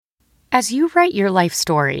As you write your life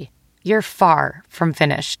story, you're far from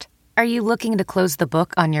finished. Are you looking to close the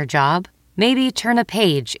book on your job? Maybe turn a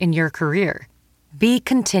page in your career? Be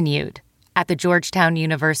continued at the Georgetown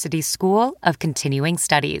University School of Continuing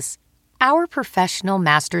Studies. Our professional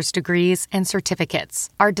master's degrees and certificates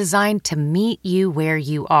are designed to meet you where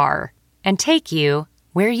you are and take you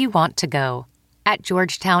where you want to go. At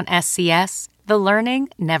Georgetown SCS, the learning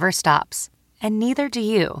never stops, and neither do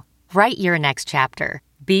you. Write your next chapter.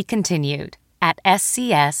 Be continued at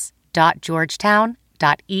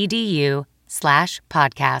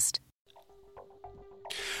scs.georgetown.edu/podcast.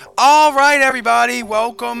 All right, everybody.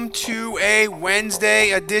 Welcome to a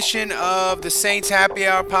Wednesday edition of the Saints Happy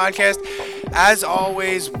Hour podcast. As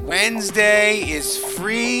always, Wednesday is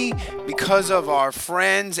free because of our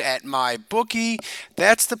friends at MyBookie.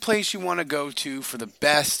 That's the place you want to go to for the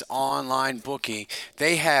best online bookie.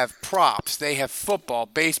 They have props. They have football,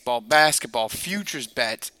 baseball, basketball, futures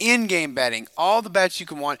bets, in-game betting, all the bets you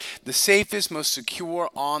can want. The safest, most secure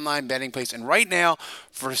online betting place. And right now,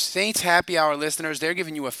 for Saints Happy Hour listeners, they're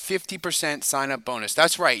giving you a 50% sign-up bonus.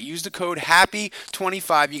 That's right. Use the code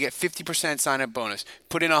HAPPY25. You get 50% sign-up bonus.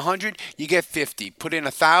 Put in 100, you get 50. Put in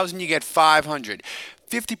 1,000, you get 500.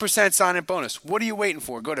 50% sign-up bonus. What are you waiting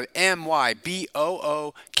for? Go to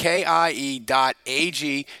mybookie.ag.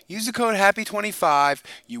 Use the code HAPPY25.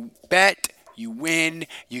 You bet, you win,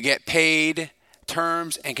 you get paid.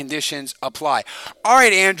 Terms and conditions apply. All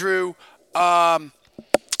right, Andrew. The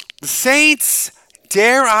Saints,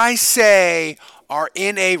 dare I say, are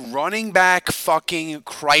in a running back fucking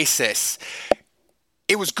crisis.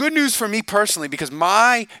 It was good news for me personally because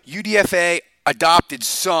my UDFA adopted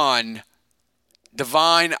son,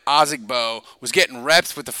 Devine Ozigbo, was getting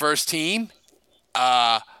reps with the first team.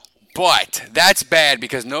 But that's bad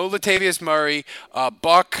because no Latavius Murray.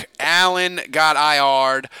 Buck Allen got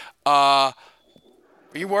IR'd. Are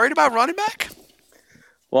you worried about running back?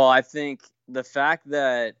 Well, I think the fact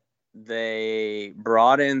that they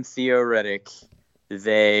brought in Theo Riddick,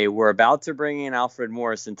 they were about to bring in Alfred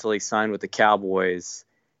Morris until he signed with the Cowboys.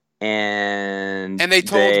 And they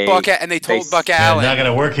told Buck Allen, not going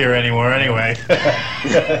to work here anymore anyway.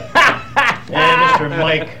 Yeah, Mr.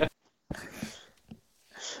 Mike.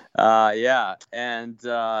 And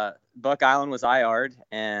Buck Allen was IR'd,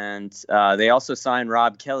 and they also signed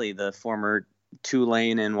Rob Kelly, the former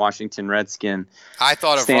Tulane and Washington Redskin. I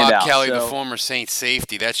thought of Rob Kelly, the former Saints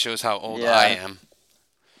safety. That shows how old I am.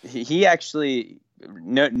 He actually,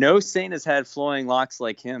 no Saint has had flowing locks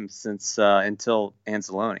like him since until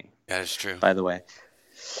Anzalone. That is true. By the way.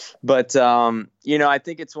 But, I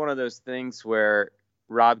think it's one of those things where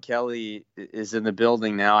Rob Kelly is in the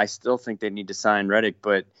building now. I still think they need to sign Reddick,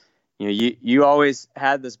 but you always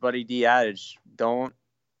had this Buddy D adage, don't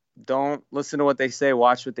listen to what they say,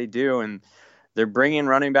 watch what they do. And they're bringing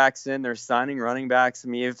running backs in, they're signing running backs. I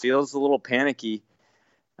mean, it feels a little panicky.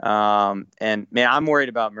 And man, I'm worried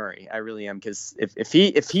about Murray. I really am. Cause if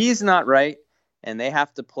he's not right and they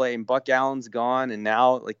have to play and Buck Allen's gone, and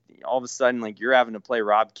now like all of a sudden, like you're having to play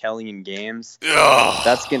Rob Kelly in games,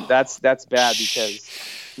 that's bad because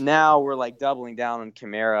now we're like doubling down on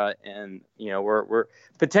Kamara, and we're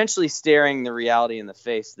potentially staring the reality in the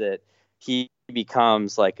face that he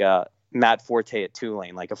becomes like Matt Forte at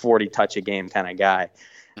Tulane, like a 40 touch a game kind of guy.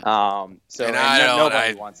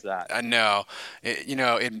 Nobody wants that. I know.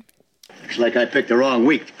 It's like I picked the wrong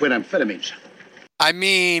week to quit amphetamines. I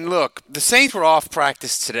mean, look, the Saints were off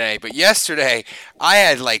practice today, but yesterday I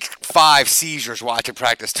had like 5 seizures watching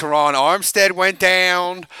practice. Teron Armstead went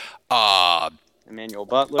down. Emmanuel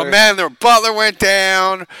Butler went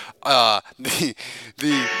down.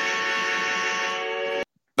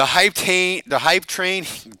 The hype train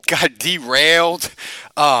got derailed.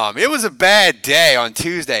 It was a bad day on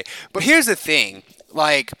Tuesday. But here's the thing,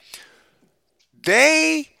 like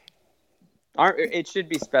it should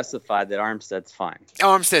be specified that Armstead's fine.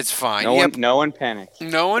 Armstead's fine. No one panic.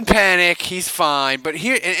 No one panic. He's fine. But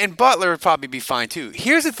here, and Butler would probably be fine too.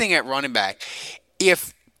 Here's the thing at running back: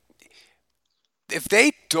 if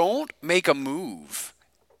they don't make a move,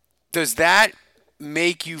 does that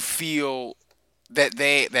make you feel that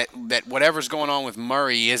that whatever's going on with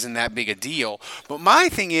Murray isn't that big a deal? But my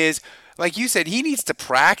thing is, like you said, he needs to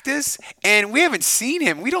practice, and we haven't seen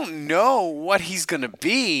him. We don't know what he's going to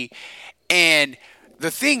be. And the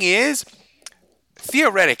thing is, Theo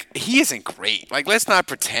Riddick, he isn't great. Like, let's not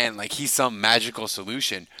pretend like he's some magical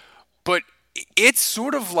solution. But it's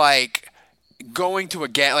sort of like going to a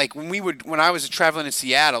gas, like when I was traveling in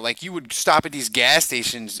Seattle, like you would stop at these gas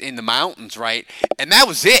stations in the mountains, right? And that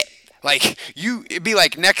was it. Like, it'd be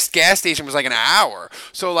like next gas station was like an hour.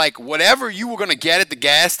 So, like, whatever you were going to get at the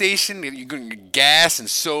gas station, you're going to get gas and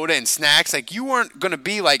soda and snacks. Like, you weren't going to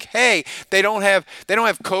be like, hey, they don't have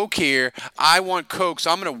Coke here. I want Coke,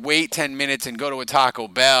 so I'm going to wait 10 minutes and go to a Taco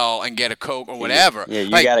Bell and get a Coke or whatever. Yeah, you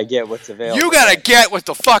like, got to get what's available. You got to get what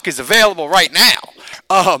the fuck is available right now.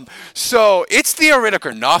 So it's theoretic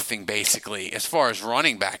or nothing, basically, as far as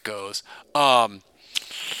running back goes.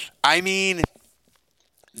 I mean,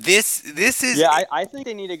 this is... Yeah, I think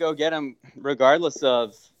they need to go get him regardless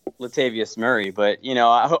of Latavius Murray. But, you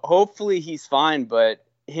know, hopefully he's fine. But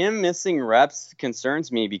him missing reps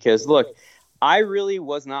concerns me because, look, I really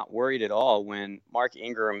was not worried at all when Mark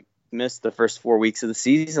Ingram missed the first 4 weeks of the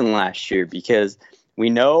season last year because we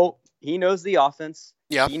know he knows the offense.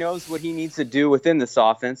 Yeah. He knows what he needs to do within this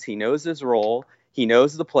offense. He knows his role. He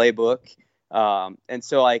knows the playbook. And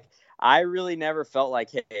so, like, I really never felt like,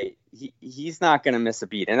 hey, he's not going to miss a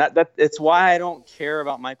beat. And it's why I don't care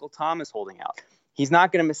about Michael Thomas holding out. He's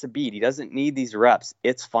not going to miss a beat. He doesn't need these reps.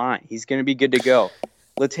 It's fine. He's going to be good to go.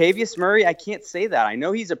 Latavius Murray, I can't say that. I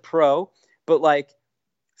know he's a pro, but, like,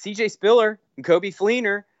 C.J. Spiller and Kobe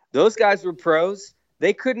Fleener, those guys were pros.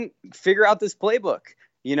 They couldn't figure out this playbook.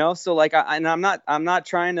 You know, so like, I'm not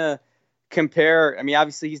trying to compare. I mean,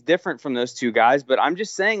 obviously he's different from those two guys, but I'm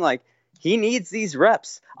just saying, like, he needs these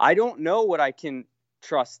reps. I don't know what I can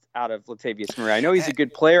trust out of Latavius Murray. I know he's a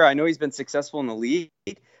good player. I know he's been successful in the league,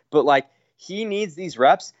 but like, he needs these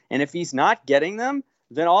reps. And if he's not getting them,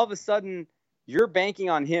 then all of a sudden you're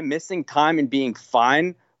banking on him missing time and being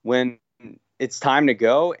fine when it's time to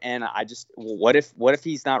go. And what if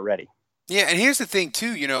he's not ready? Yeah, and here's the thing,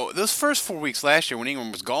 too. You know, those first 4 weeks last year when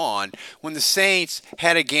Ingram was gone, when the Saints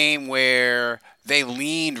had a game where they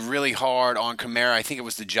leaned really hard on Kamara, I think it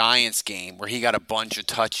was the Giants game where he got a bunch of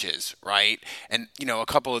touches, right? And, you know, a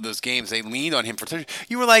couple of those games, they leaned on him for touches.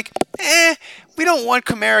 You were like, we don't want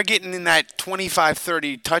Kamara getting in that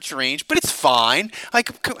 25-30 touch range, but it's fine. Like,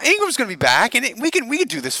 Ingram's going to be back, and we can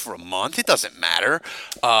do this for a month. It doesn't matter.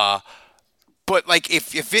 But, like,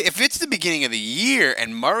 if it's the beginning of the year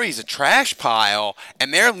and Murray's a trash pile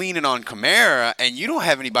and they're leaning on Kamara and you don't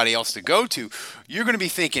have anybody else to go to, you're going to be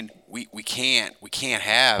thinking, we can't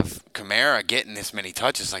have Kamara getting this many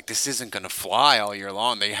touches. Like, this isn't going to fly all year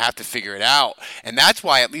long. They have to figure it out. And that's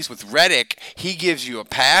why, at least with Reddick, he gives you a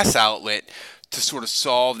pass outlet to sort of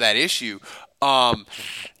solve that issue.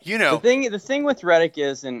 You know, the thing with Reddick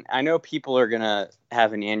is, and I know people are gonna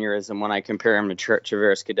have an aneurysm when I compare him to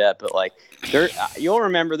Traveris Cadet, but like, you'll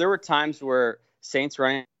remember there were times where Saints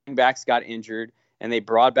running backs got injured and they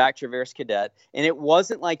brought back Traveris Cadet, and it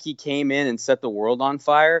wasn't like he came in and set the world on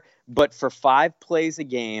fire, but for 5 plays a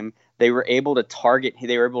game, they were able to target.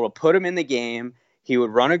 They were able to put him in the game. He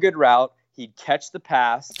would run a good route. He'd catch the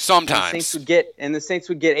pass. Sometimes the Saints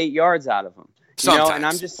would get 8 yards out of him. You know, and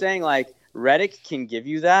I'm just saying, like, Reddick can give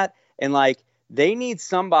you that, and like, they need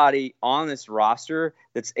somebody on this roster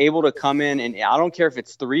that's able to come in, and I don't care if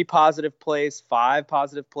it's 3 positive plays, 5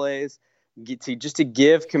 positive plays, just to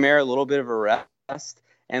give Kamara a little bit of a rest.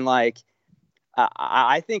 And like,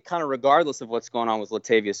 I think kind of regardless of what's going on with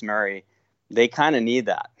Latavius Murray, they kind of need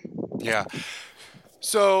that. Yeah.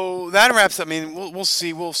 So that wraps up. I mean, we'll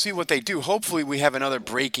see. We'll see what they do. Hopefully, we have another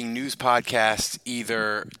breaking news podcast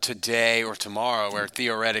either today or tomorrow where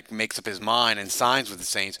Theoretic makes up his mind and signs with the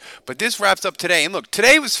Saints. But this wraps up today. And look,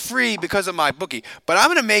 today was free because of my bookie. But I'm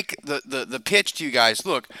going to make the pitch to you guys.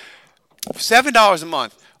 Look, $7 a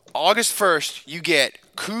month. August 1st, you get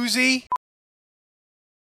Koozie.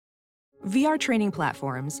 VR training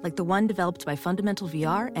platforms, like the one developed by Fundamental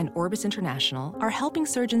VR and Orbis International, are helping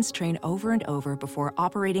surgeons train over and over before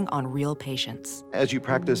operating on real patients. As you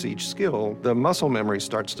practice each skill, the muscle memory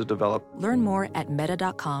starts to develop. Learn more at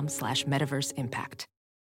meta.com/metaverseimpact.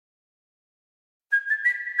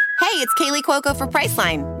 Hey, it's Kaylee Cuoco for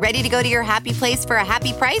Priceline. Ready to go to your happy place for a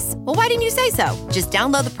happy price? Well, why didn't you say so? Just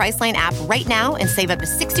download the Priceline app right now and save up to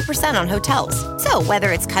 60% on hotels. So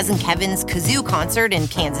whether it's Cousin Kevin's Kazoo Concert in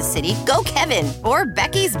Kansas City, go Kevin, or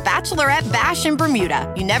Becky's Bachelorette Bash in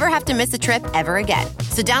Bermuda, you never have to miss a trip ever again.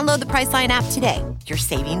 So download the Priceline app today. Your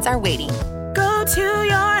savings are waiting. Go to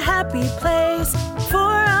your happy place for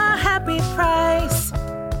a happy price.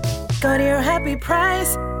 Go to your happy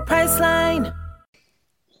price, Priceline.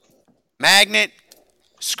 Magnet,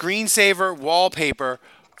 screensaver, wallpaper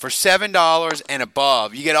for $7 and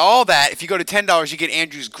above. You get all that. If you go to $10, you get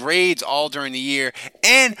Andrew's grades all during the year.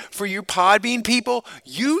 And for you Podbean people,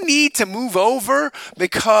 you need to move over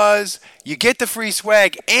because you get the free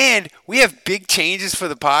swag. And we have big changes for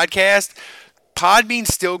the podcast.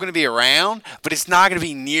 Podbean's still going to be around, but it's not going to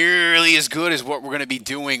be nearly as good as what we're going to be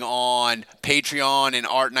doing on Patreon and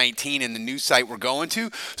Art19 and the new site we're going to.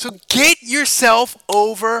 So get yourself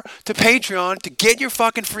over to Patreon to get your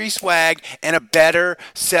fucking free swag and a better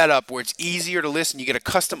setup where it's easier to listen. You get a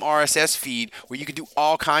custom RSS feed where you can do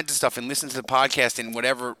all kinds of stuff and listen to the podcast in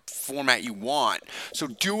whatever format you want. So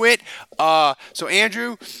do it. So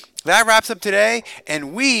Andrew, that wraps up today,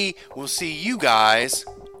 and we will see you guys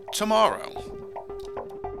tomorrow.